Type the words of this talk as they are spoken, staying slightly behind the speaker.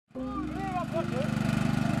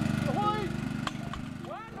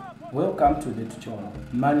Welcome to the tutorial,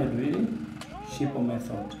 manual drilling, SHIPO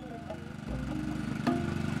method.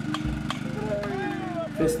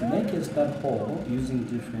 First, make a start hole using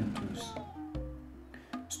different tools.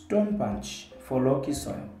 Stone punch for rocky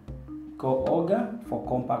soil, core auger for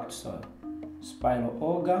compact soil, spiral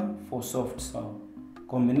auger for soft soil,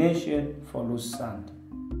 combination for loose sand.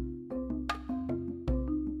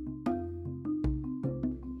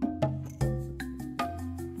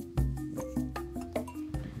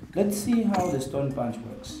 Let's see how the stone punch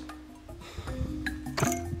works.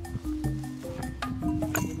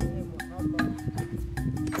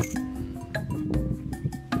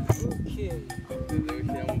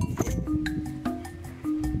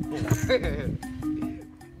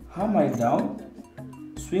 Hammer it down,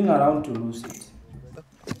 swing around to loose it.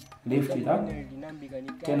 Lift it up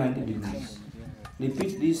 1090 degrees.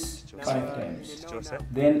 Repeat this 5 times.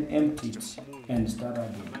 Then empty it and start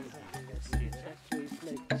again.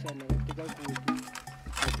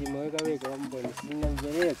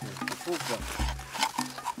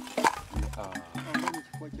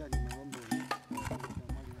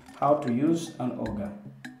 How to use an auger.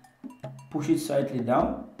 Push it slightly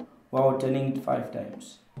down while turning it 5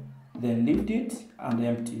 times. Then lift it and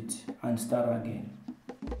empty it and start again.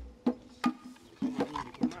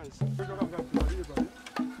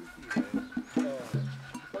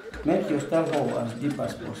 Make your start hole as deep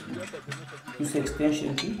as possible. Use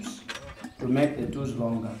extension tubes to make the tools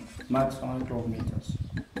longer, maximum 12 meters.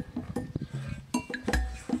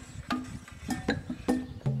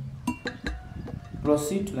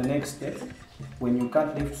 Proceed to the next step when you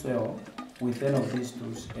can't lift soil with any of these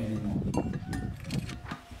tools anymore.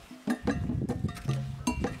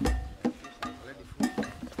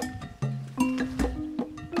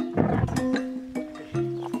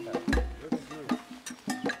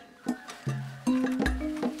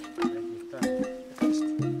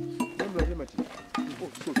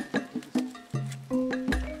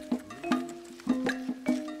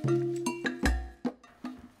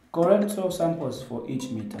 Collect soil samples for each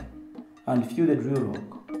meter and fill the drill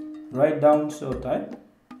rock. Write down soil type,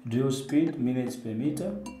 drill speed minutes per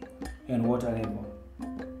meter, and water level.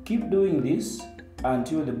 Keep doing this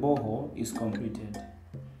until the borehole is completed.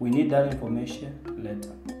 We need that information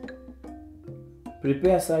later.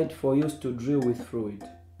 Prepare site for use to drill with fluid.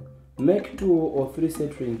 Make 2 or 3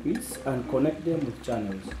 settling pits and connect them with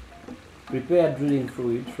channels. Prepare drilling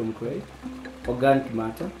fluid from clay, organic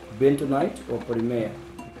matter, bentonite, or polymer.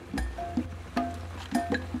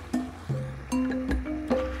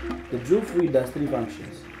 The drill fluid does 3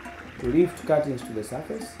 functions: to lift cuttings to the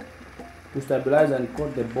surface, to stabilize and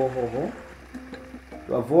coat the borehole hole,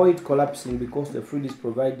 to avoid collapsing because the fluid is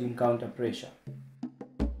providing counter pressure.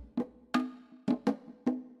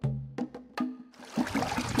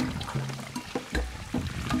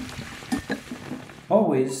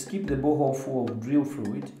 Always keep the borehole full of drill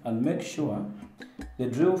fluid and make sure the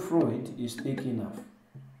drill fluid is thick enough.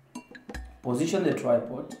 Position the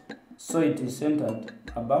tripod so it is centered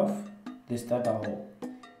above the starter hole,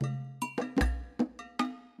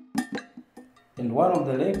 and one of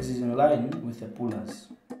the legs is in line with the pullers.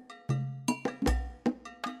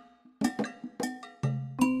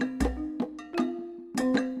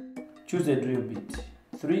 Choose a drill bit: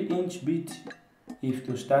 3-inch bit if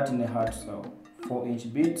to start in a hard soil,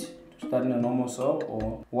 4-inch bit to start in a normal soil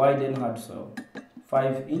or widen hard soil,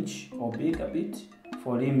 5-inch or bigger bit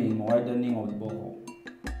for rimming or widening of the borehole.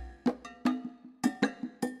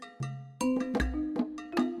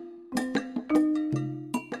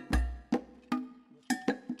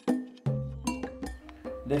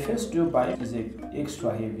 The first drill pipe is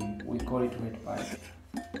extra heavy, we call it wet pipe.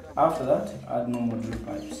 After that, add normal drill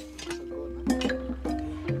pipes.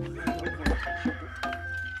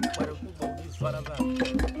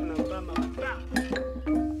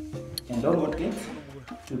 And don't forget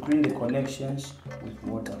to clean the connections with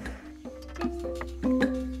water.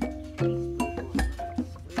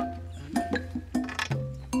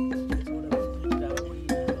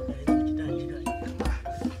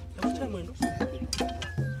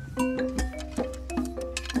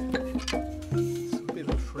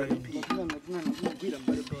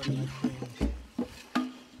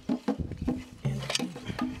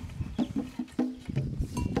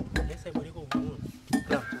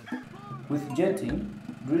 With jetting,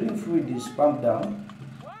 drilling fluid is pumped down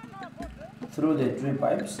through the drill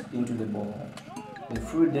pipes into the borehole. The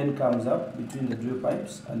fluid then comes up between the drill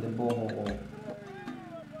pipes and the borehole hole.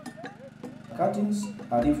 Cuttings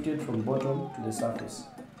are lifted from bottom to the surface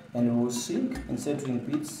and will sink in settling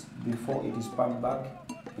pits before it is pumped back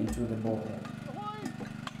into the borehole.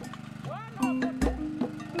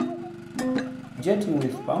 Jetting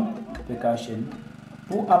with pump, percussion,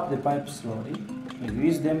 pull up the pipes slowly,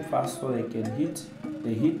 release them fast so they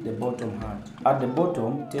hit the bottom hard. At the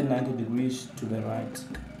bottom, turn 90 degrees to the right.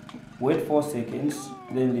 Wait 4 seconds,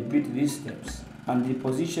 then repeat these steps and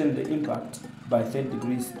reposition the impact by 30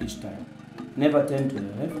 degrees each time. Never turn to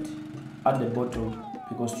the left at the bottom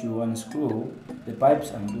because you unscrew the pipes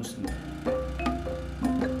and loosen them.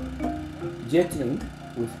 Jetting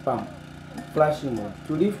with pump. Flashing mode.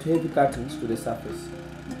 To lift heavy cuttings to the surface,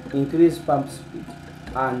 increase pump speed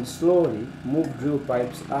and slowly move drill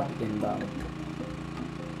pipes up and down.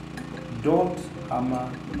 Don't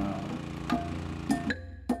hammer now.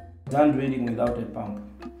 Hand drilling without a pump.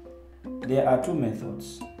 There are 2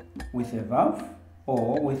 methods, with a valve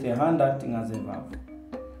or with a hand acting as a valve.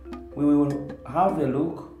 We will have a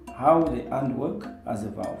look how the hand works as a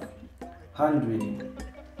valve. Hand drilling.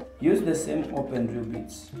 Use the same open drill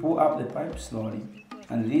bits. Pull up the pipe slowly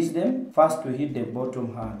and release them fast to hit the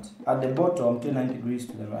bottom hard. At the bottom, turn 90 degrees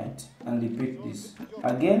to the right and repeat this.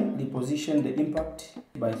 Again, reposition the impact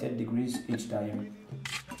by 30 degrees each time.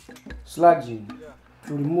 Slugging.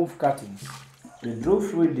 To remove cuttings. The drill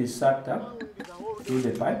fluid is sucked up through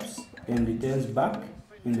the pipes and returns back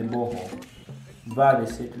in the borehole via the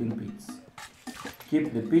settling pits.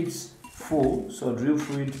 Keep the pits full so drill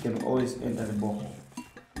fluid can always enter the borehole.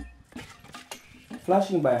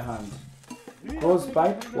 Flashing by hand. Close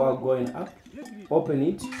pipe while going up, open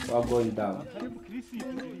it while going down.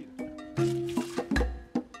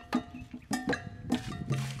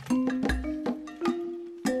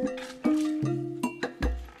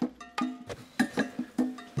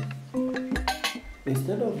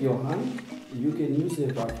 Instead of your hand, you can use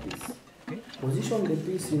a valve piece. Position the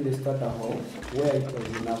piece in the starter hole where it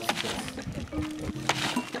has enough space.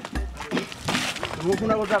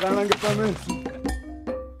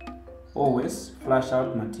 Always flush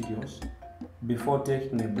out materials before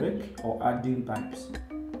taking a break or adding pipes.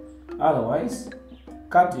 Otherwise,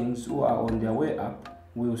 cuttings who are on their way up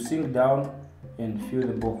will sink down and fill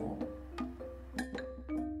the borehole.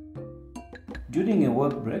 During a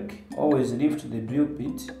work break, always lift the drill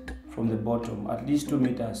pit from the bottom at least 2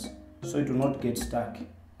 meters so it will not get stuck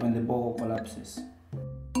when the borehole collapses.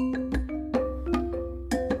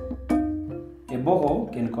 A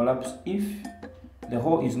borehole can collapse if the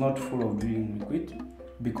hole is not full of drilling liquid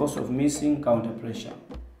because of missing counter pressure,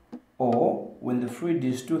 or when the fluid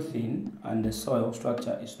is too thin and the soil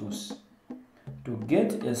structure is loose. To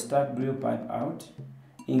get a stuck drill pipe out,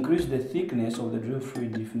 increase the thickness of the drill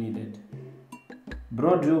fluid if needed.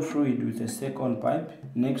 Blow drill fluid with a second pipe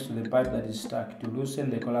next to the pipe that is stuck to loosen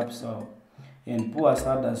the collapsed soil and pull as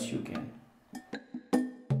hard as you can.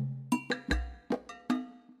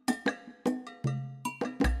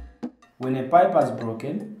 When a pipe has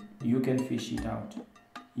broken, you can fish it out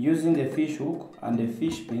using a fish hook and a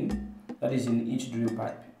fish pin that is in each drill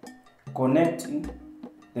pipe. Connecting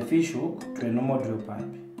the fish hook to a normal drill pipe,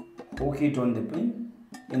 hook it on the pin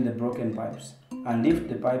in the broken pipes and lift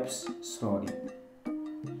the pipes slowly.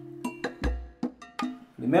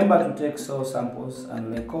 Remember to take soil samples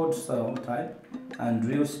and record soil type and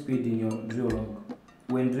drill speed in your drill log.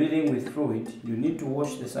 When drilling with fluid, you need to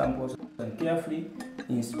wash the samples and carefully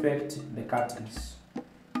inspect the cuttings.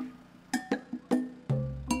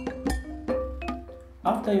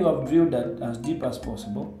 After you have drilled that as deep as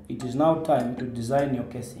possible, it is now time to design your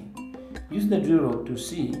casing. Use the drill log to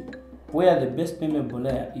see where the best permeable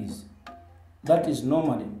layer is. That is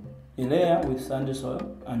normally a layer with sandy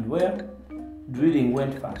soil and where drilling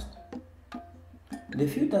went fast. The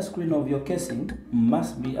filter screen of your casing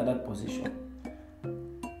must be at that position.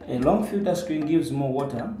 A long filter screen gives more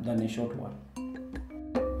water than a short one.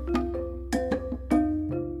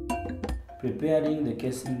 Preparing the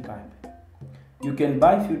casing pipe. You can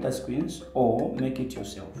buy filter screens or make it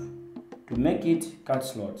yourself. To make it, cut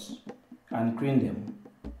slots and clean them.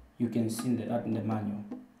 You can see that in the manual.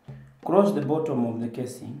 Cross the bottom of the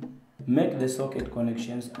casing, make the socket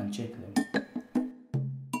connections and check them.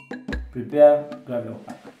 Prepare gravel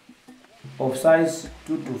pack of size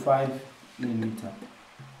 2 to 5 mm,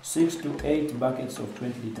 6 to 8 buckets of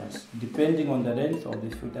 20 liters, depending on the length of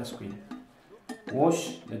the filter screen.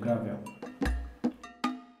 Wash the gravel.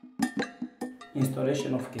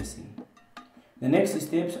 Installation of casing. The next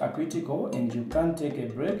steps are critical and you can't take a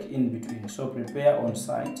break in between, so prepare on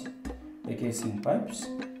site the casing pipes,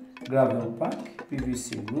 gravel pack,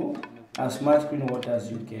 PVC glue, as much clean water as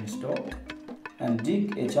you can store, and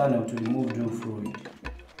dig a channel to remove drill fluid.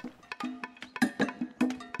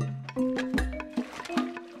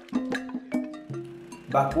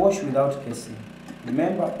 Backwash without casing.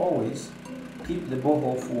 Remember, always keep the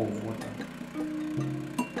borehole full of water.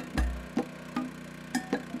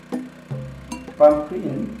 Pump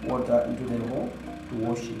clean water into the hole to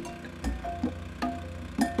wash it,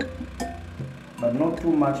 but not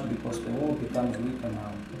too much because the hole becomes weaker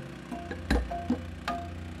now.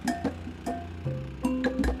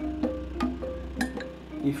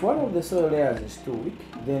 If one of the soil layers is too weak,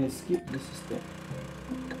 then skip this step.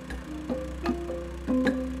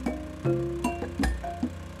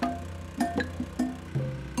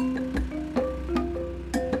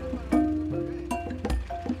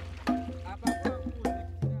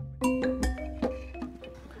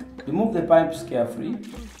 Remove the pipes carefully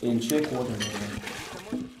and check water level.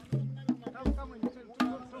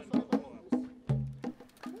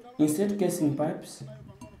 Insert casing pipes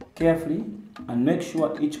carefully and make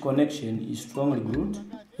sure each connection is strongly glued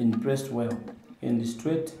and pressed well and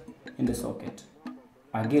straight in the socket.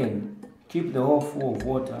 Again, keep the hole full of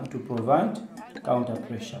water to provide counter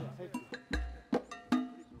pressure.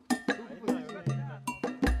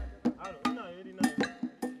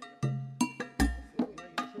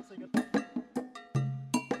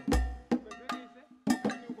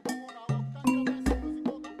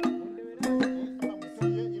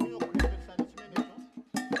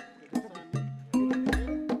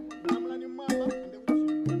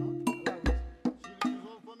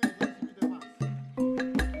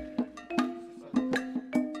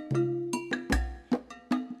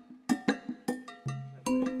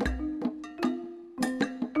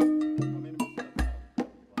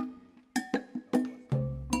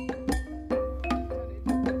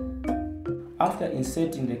 After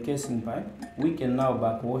inserting the casing pipe, we can now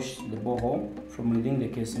backwash the borehole from within the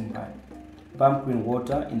casing pipe. Pump clean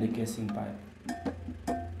water in the casing pipe.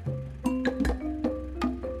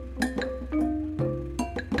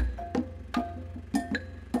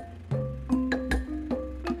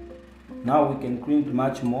 Now we can clean it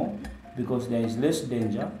much more because there is less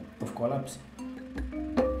danger of collapsing.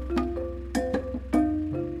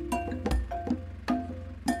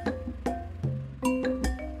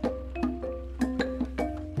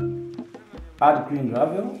 Add clean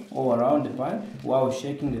gravel all around the pipe while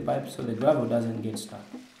shaking the pipe so the gravel doesn't get stuck.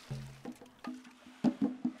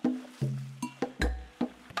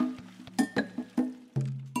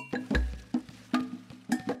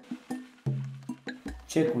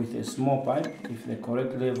 Check with a small pipe if the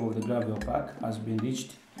correct level of the gravel pack has been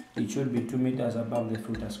reached. It should be 2 meters above the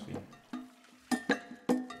filter screen.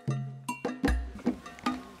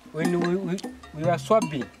 When we were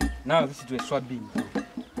swabbing, now this is the swabbing.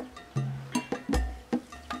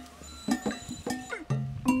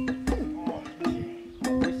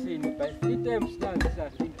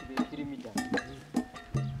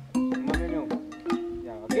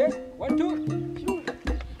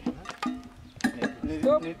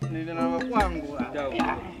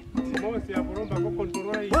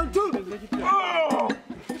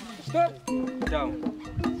 Stop. Down.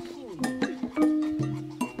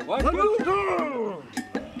 1, 2.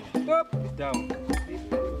 Stop. Down.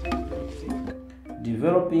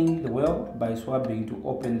 Developing the well by swabbing to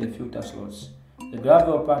open the filter slots, the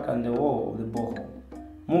gravel pack and the wall of the borehole.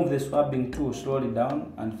 Move the swabbing tool slowly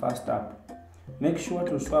down and fast up. Make sure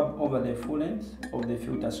to swab over the full length of the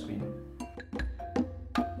filter screen.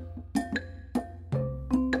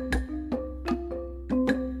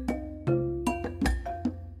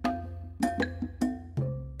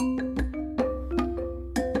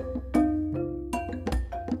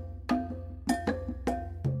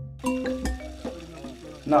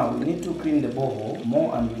 Now we need to clean the borehole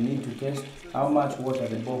more and we need to test how much water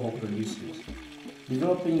the borehole produces.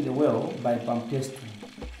 Developing the well by pump testing.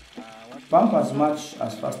 Pump as much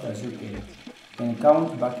as fast as you can and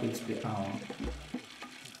count buckets per hour.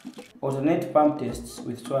 Alternate pump tests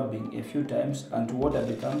with swabbing a few times until water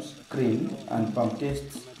becomes clean and pump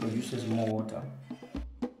tests produces more water.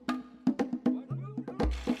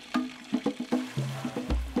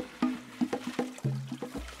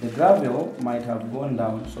 The gravel might have gone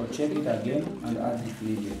down, so check it again and add if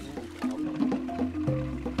needed.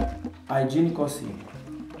 Hygiene coursing.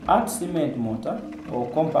 Add cement mortar or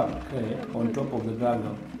compact clay on top of the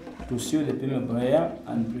gravel to seal the permeable layer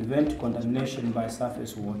and prevent contamination by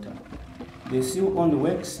surface water. The seal only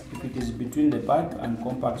works if it is between the pipe and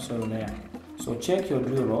compact soil layer, so check your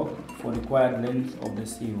drill log for required length of the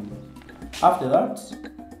seal. After that,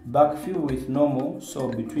 backfill with normal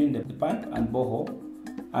soil between the pipe and borehole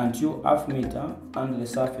until half meter under the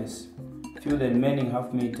surface. Fill the remaining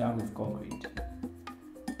half meter with concrete.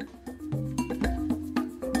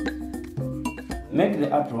 Make the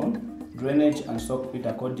apron, drainage and soak pit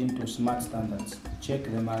according to SMART standards. Check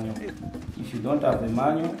the manual. If you don't have the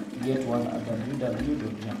manual, get one at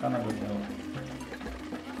www.jakana.org.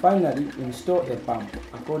 Finally, install a pump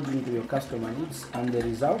according to your customer needs and the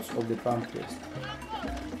results of the pump test.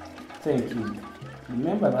 Thank you.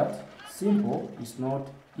 Remember that simple is not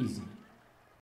easy.